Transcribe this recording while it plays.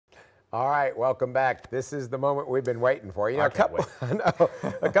All right, welcome back. This is the moment we've been waiting for. You know, I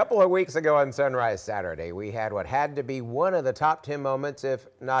a couple of weeks ago on Sunrise Saturday, we had what had to be one of the top 10 moments, if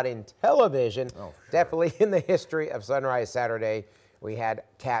not in television, definitely in the history of Sunrise Saturday. We had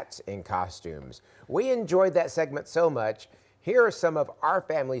cats in costumes. We enjoyed that segment so much. Here are some of our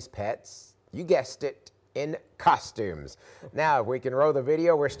family's pets. You guessed it, in costumes. Now, if we can roll the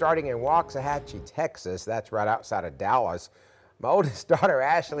video, we're starting in Waxahachie, Texas. That's right outside of Dallas. My oldest daughter,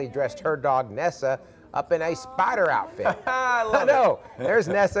 Ashley, dressed her dog, Nessa, up in a spider outfit. I know. There's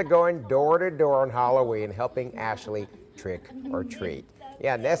Nessa going door to door on Halloween, helping Ashley trick or treat.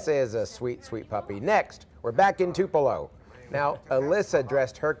 Yeah, Nessa is a sweet, sweet puppy. Next, we're back in Tupelo. Now, Alyssa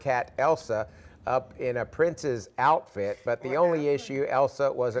dressed her cat, Elsa, up in a prince's outfit, but the only issue,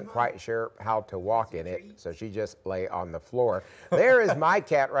 Elsa wasn't quite sure how to walk in it, so she just lay on the floor. There is my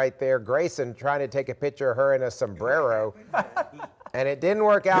cat right there, Grayson, trying to take a picture of her in a sombrero, and it didn't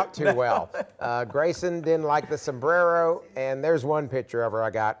work out too well. Grayson didn't like the sombrero, and there's one picture of her I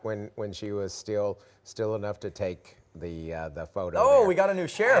got when she was still enough to take the photo. Oh, there. We got a new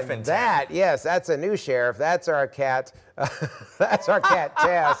sheriff in town. Yes, that's a new sheriff. That's our cat. That's our cat,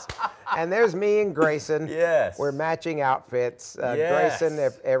 Tess. And there's me and Grayson. Yes. We're matching outfits. Yes. Grayson,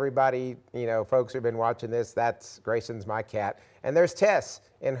 if everybody, folks who've been watching this, that's Grayson's my cat. And there's Tess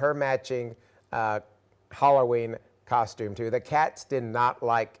in her matching Halloween costume too. The cats did not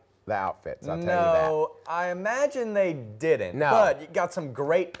like the outfits, I'll tell you that. No, I imagine they didn't. No. But you got some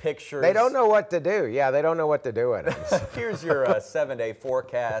great pictures. They don't know what to do. Yeah, they don't know what to do in it. Here's your 7-day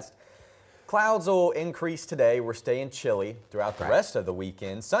forecast. Clouds will increase today. We're staying chilly throughout the rest of the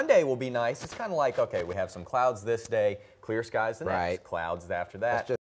weekend. Sunday will be nice. It's kind of like, okay, we have some clouds this day, clear skies the next, clouds after that.